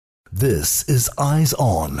This is Eyes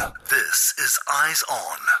On. This is Eyes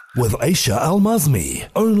On. With Aisha Al-Mazmi.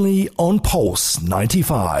 Only on Pulse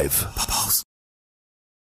 95. Pulse.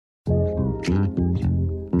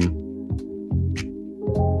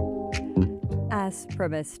 As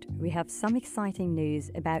promised, we have some exciting news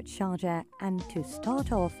about Sharjah, and to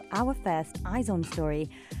start off our first Eyes On story,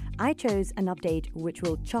 I chose an update which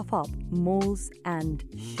will chop up malls and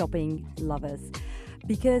shopping lovers,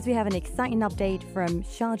 because we have an exciting update from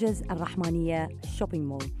Sharjah's Rahmania shopping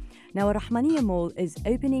mall. Now, Rahmania Mall is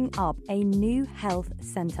opening up a new health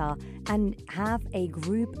centre and have a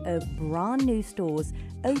group of brand new stores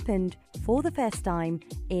opened for the first time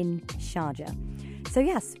in Sharjah. So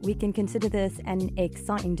yes, we can consider this an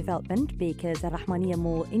exciting development because Rahmania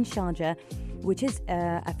Mall in Sharjah, which is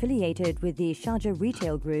affiliated with the Sharjah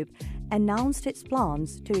Retail Group, announced its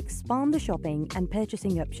plans to expand the shopping and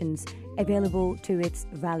purchasing options available to its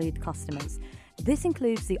valued customers. This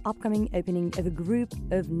includes the upcoming opening of a group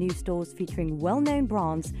of new stores featuring well-known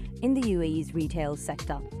brands in the UAE's retail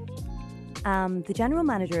sector. The general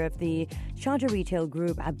manager of the Sharjah Retail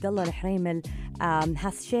Group, Abdullah Al-Hraimel,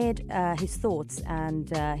 has shared his thoughts and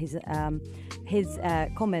his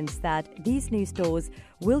comments that these new stores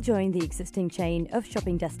will join the existing chain of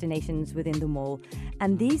shopping destinations within the mall.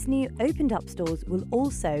 And these new opened up stores will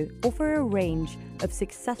also offer a range of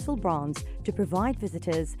successful brands to provide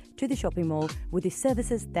visitors to the shopping mall with the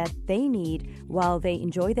services that they need while they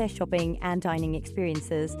enjoy their shopping and dining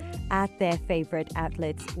experiences at their favorite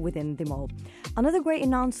outlets within the mall. Another great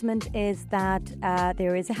announcement is that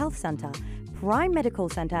there is a health center. Prime Medical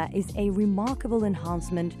Center is a remarkable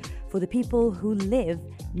enhancement for the people who live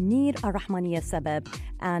near Rahmania suburb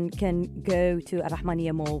and can go to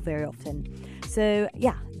Rahmania Mall very often. So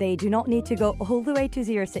yeah, they do not need to go all the way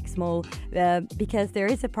to 06 Mall because there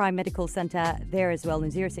is a Prime Medical Center there as well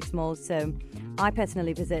in 06 Mall. So I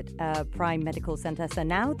personally visit Prime Medical Center. So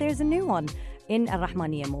now there's a new one in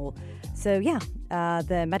Rahmania Mall. So yeah,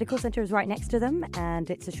 the medical center is right next to them, and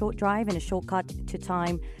it's a short drive and a shortcut to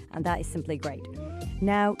time, and that is simply great.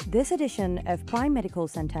 Now, this edition of Prime Medical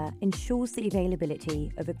Center ensures the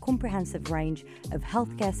availability of a comprehensive range of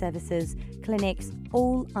healthcare services, clinics,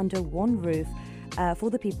 all under one roof for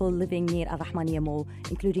the people living near Rahmania Mall,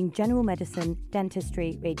 including general medicine,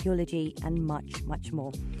 dentistry, radiology, and much, much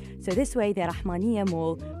more. So this way, the Rahmania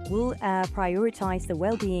Mall will prioritize the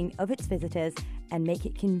well-being of its visitors and make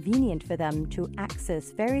it convenient for them to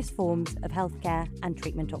access various forms of healthcare and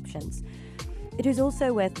treatment options. It is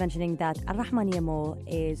also worth mentioning that Rahmania Mall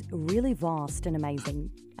is really vast and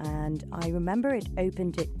amazing. And I remember it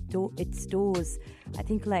opened its doors, I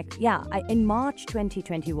think in March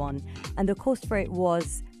 2021. And the cost for it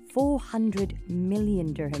was 400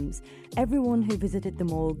 million dirhams. Everyone who visited the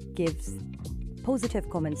mall gives positive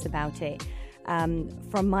comments about it.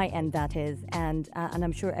 From my end, that is, and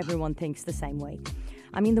I'm sure everyone thinks the same way.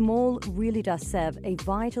 I mean, the mall really does serve a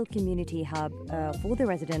vital community hub for the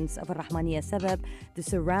residents of Rahmania suburb, the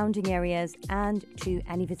surrounding areas, and to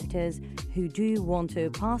any visitors who do want to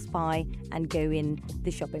pass by and go in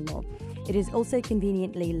the shopping mall. It is also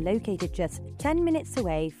conveniently located just 10 minutes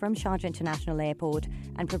away from Sharjah International Airport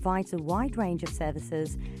and provides a wide range of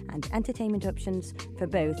services and entertainment options for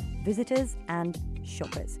both visitors and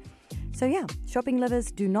shoppers. So yeah, shopping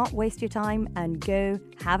lovers, do not waste your time and go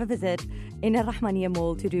have a visit in a Rahmania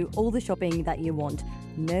Mall to do all the shopping that you want.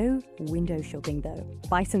 No window shopping though.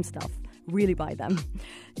 Buy some stuff. Really buy them.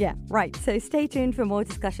 Yeah, right. So stay tuned for more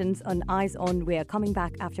discussions on Eyes On. We are coming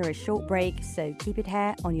back after a short break, so keep it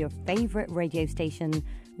here on your favorite radio station,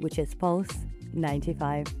 which is Pulse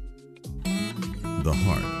 95. The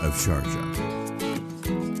heart of Sharjah.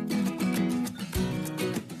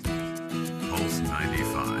 Pulse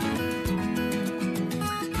 95.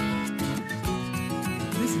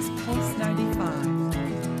 This is Pulse 95.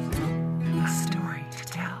 The story.